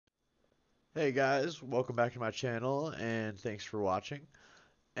Hey guys, welcome back to my channel and thanks for watching.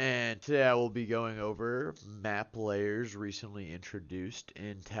 And today I will be going over map layers recently introduced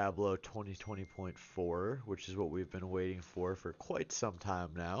in Tableau 2020.4, which is what we've been waiting for quite some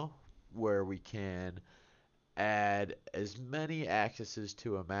time now, where we can add as many accesses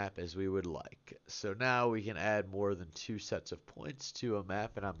to a map as we would like. So now we can add more than two sets of points to a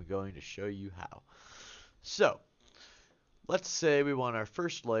map, and I'm going to show you how. So, let's say we want our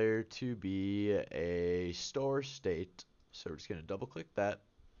first layer to be a store state. So we're just going to double click that.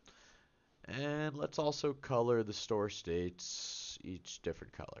 And let's also color the store states each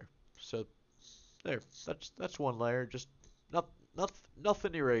different color. So there, that's one layer. Just not,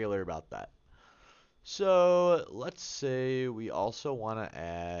 nothing irregular about that. So let's say we also want to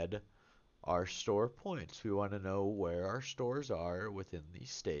add our store points. We want to know where our stores are within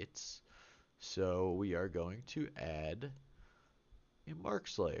these states. So we are going to add a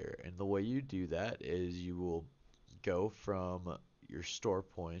marks layer. And the way you do that is you will go from your store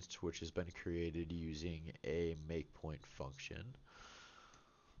points, which has been created using a make point function.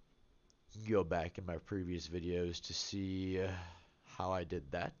 Go back in my previous videos to see how I did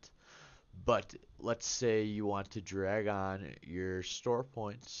that. But let's say you want to drag on your store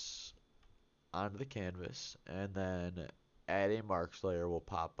points onto the canvas, and then add a marks layer will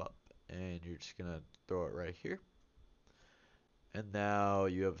pop up, and you're just going to throw it right here. And now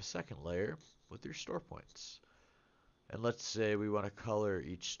you have a second layer with your store points. And let's say we want to color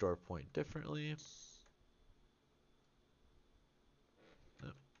each store point differently.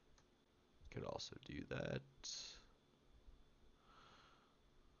 Could also do that.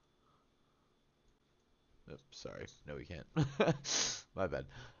 Oops, sorry. No, we can't. My bad.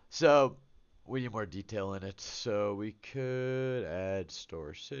 So, we need more detail in it. So, we could add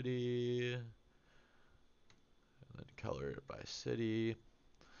store city, and then color it by city.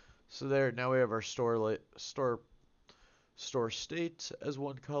 So there, now we have our store state as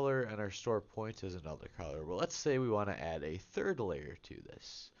one color and our store point as another color. Well, let's say we want to add a third layer to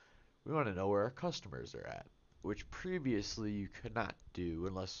this. We want to know where our customers are at, which previously you could not do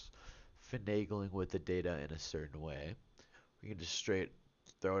unless finagling with the data in a certain way. We can just straight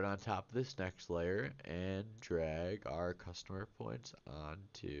throw it on top of this next layer and drag our customer points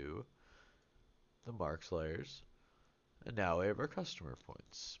onto the marks layers. And now we have our customer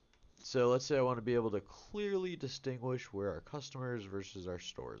points. So let's say I want to be able to clearly distinguish where our customers versus our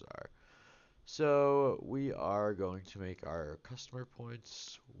stores are. So we are going to make our customer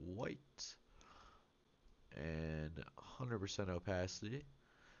points white and 100% opacity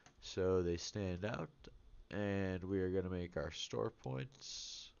so they stand out. And we are going to make our store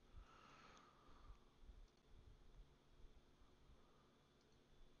points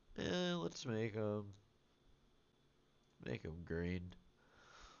and let's make them green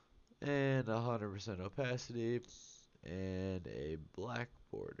and 100% opacity and a black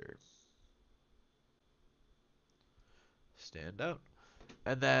border. Stand out.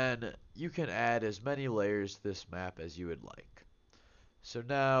 And then you can add as many layers to this map as you would like. So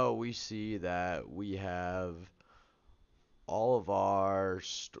now we see that we have all of our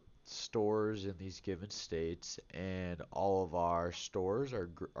stores in these given states, and all of our stores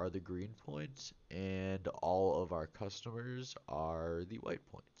are the green points, and all of our customers are the white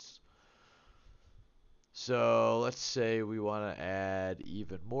points. So let's say we want to add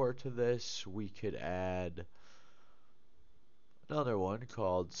even more to this. We could add another one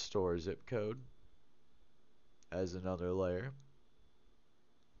called store zip code as another layer.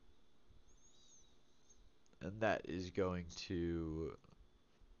 And that is going to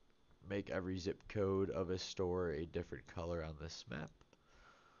make every zip code of a store a different color on this map.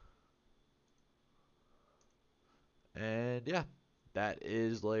 And yeah, that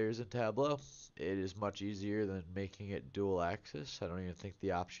is layers in Tableau. It is much easier than making it dual axis. I don't even think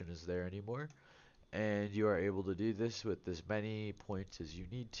the option is there anymore. And you are able to do this with as many points as you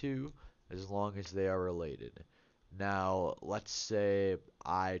need to, as long as they are related. Now, let's say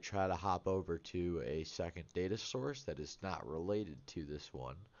I try to hop over to a second data source that is not related to this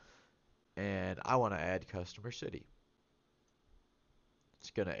one, and I want to add customer city.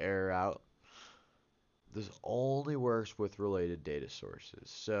 It's going to error out. This only works with related data sources.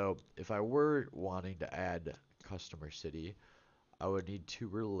 So if I were wanting to add customer city, I would need to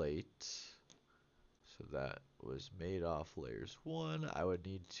relate. So that was made off layers 1. I would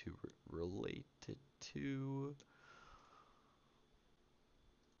need to relate it to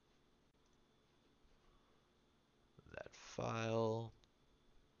that file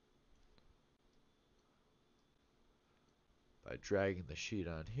by dragging the sheet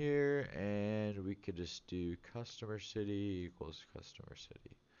on here, and we could just do customer city equals customer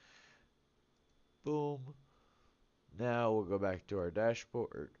city. Boom. Now we'll go back to our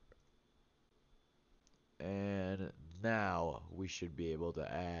dashboard. And now we should be able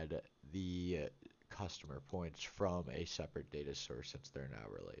to add the customer points from a separate data source since they're now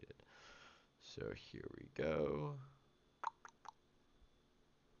related. So here we go.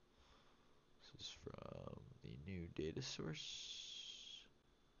 This is from the new data source.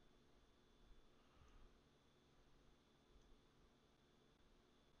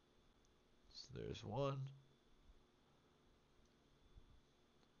 So there's one.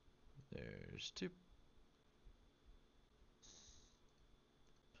 There's two.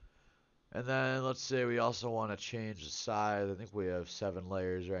 And then let's say we also want to change the size. I think we have 7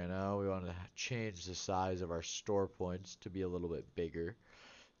 layers right now. We want to change the size of our store points to be a little bit bigger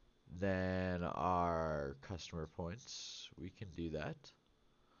than our customer points. We can do that.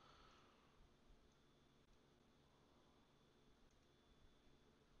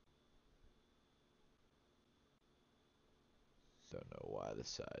 Don't know why the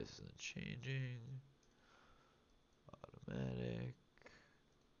size isn't changing. Automatic.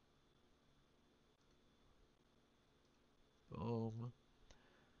 Boom.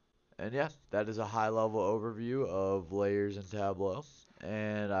 And yeah, that is a high level overview of layers in Tableau.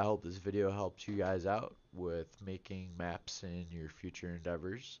 And I hope this video helped you guys out with making maps in your future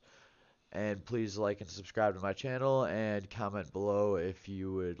endeavors. And please like and subscribe to my channel and comment below if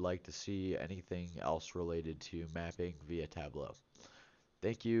you would like to see anything else related to mapping via Tableau.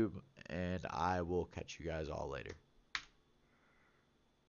 Thank you, and I will catch you guys all later.